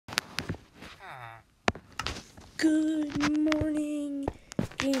Good morning,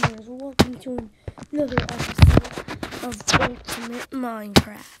 gamers. Welcome to another episode of Ultimate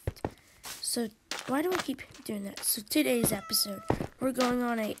Minecraft. So, why do I keep doing that? So, today's episode, we're going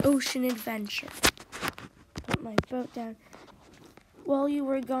on an ocean adventure. Put my boat down. While you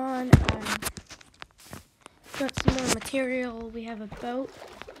were gone, I got some more material. We have a boat.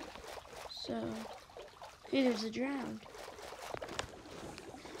 So, okay, there's a drowned.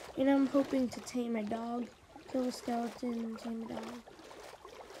 And I'm hoping to tame a dog. Kill a skeleton, tame a dog.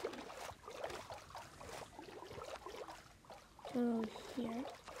 Go here.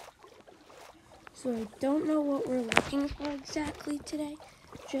 So I don't know what we're looking for exactly today.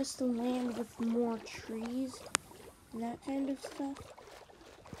 Just a land with more trees and that kind of stuff.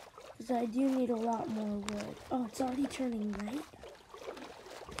 Because I do need a lot more wood. Oh, it's already turning night?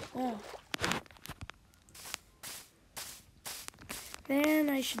 Oh. Then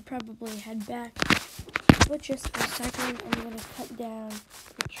I should probably head back. But just for a second, I'm going to cut down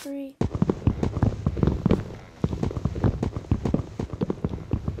the tree.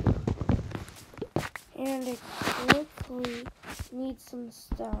 And I quickly need some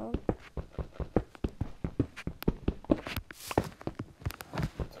stone.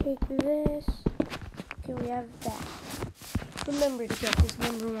 Take this. Okay, we have that. Remember to get this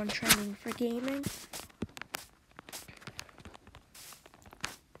 #1 trending for gaming.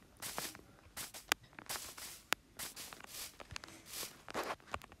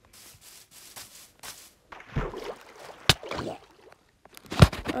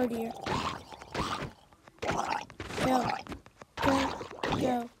 Oh dear. Go.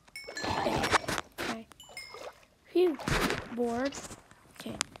 There. Okay. Phew. Bored.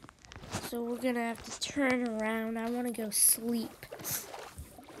 Okay. So we're gonna have to turn around. I wanna go sleep.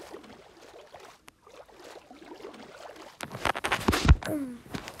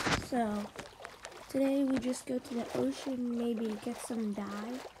 So, today we just go to the ocean, maybe get some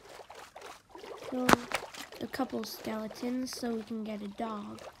dye. Kill a couple skeletons so we can get a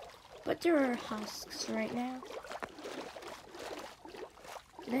dog. But there are husks right now.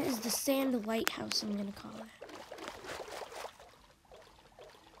 That is the sand lighthouse, I'm gonna call it.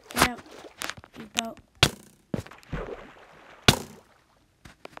 Get out, you boat.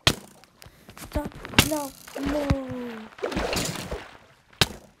 Stop. No.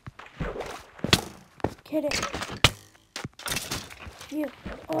 Get it. Phew.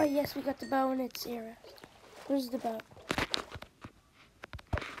 Oh yes, we got the bow and its arrows. Where's the boat?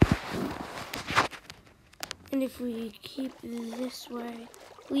 And if we keep this way,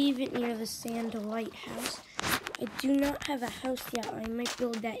 leave it near the sand lighthouse. I do not have a house yet. I might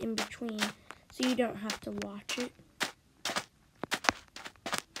build that in between so you don't have to watch it.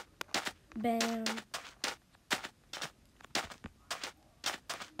 Bam.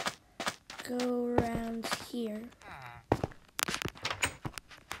 Go around here.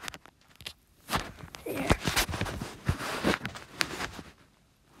 There.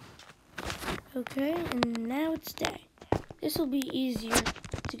 Okay, and now it's day. This will be easier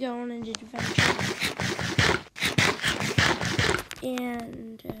to go on an adventure.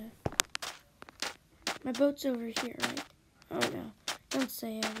 And my boat's over here, right? Oh no, don't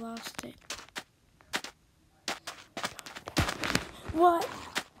say I lost it. What?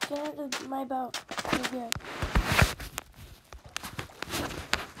 Get out of my boat. Oh, good.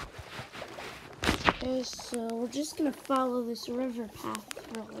 Okay, so we're just gonna follow this river path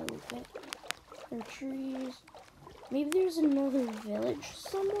for a little bit. There are trees. Maybe there's another village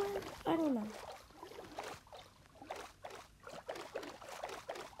somewhere? I don't know.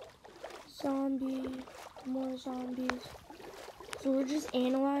 Zombie. More zombies. So we're just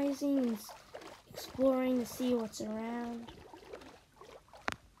analyzing and exploring to see what's around.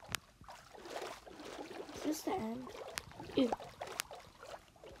 Is this the end? Ew.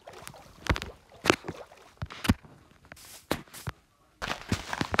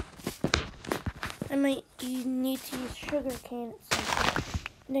 I might need to use sugar cane at some point.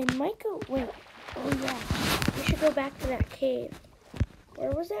 And I might go, wait, oh yeah, we should go back to that cave.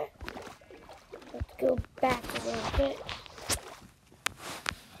 Where was it? Let's go back a little bit.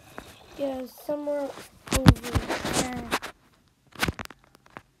 Yeah, somewhere over there.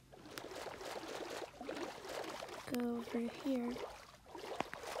 Go over here.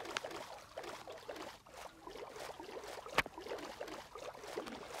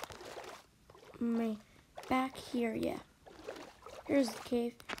 Back here, yeah. Here's the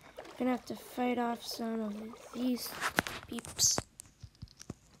cave. Gonna have to fight off some of these peeps.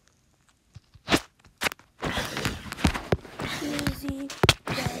 Easy.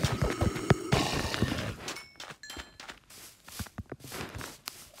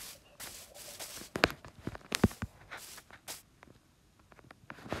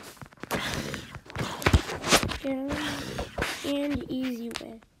 scary and easy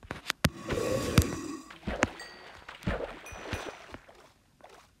way.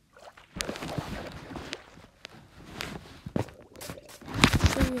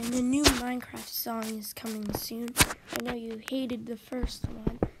 So yeah, the new Minecraft song is coming soon. I know you hated the first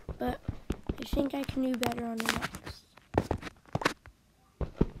one, but I think I can do better on the next.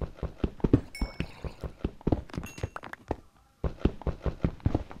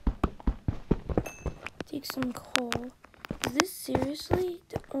 Take some coal. Is this seriously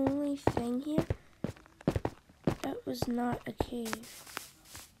the only thing here? That was not a cave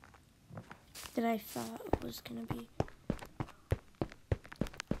that I thought it was gonna be.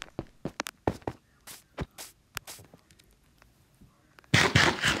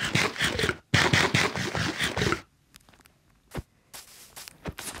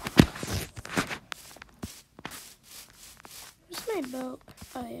 Where's my boat?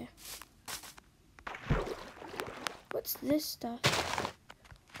 Oh yeah. What's this stuff?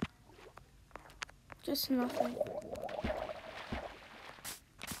 Just nothing.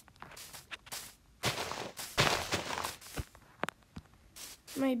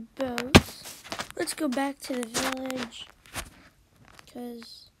 My boats. Let's go back to the village,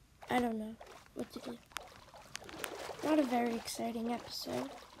 because I don't know what to do. Not a very exciting episode.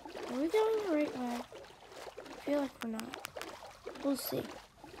 Are we going the right way? I feel like we're not. We'll see.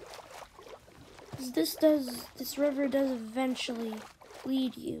 'Cause this river does eventually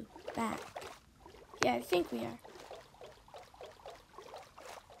lead you back. Yeah, I think we are.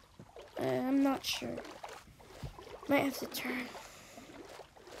 I'm not sure. Might have to turn.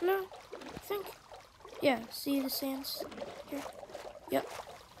 No, I think. Yeah, see the sands here? Yep.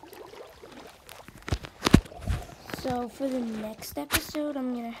 So for the next episode,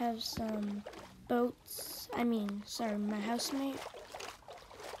 I'm gonna have some boats. My housemate.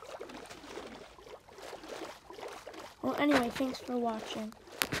 Well, anyway, thanks for watching.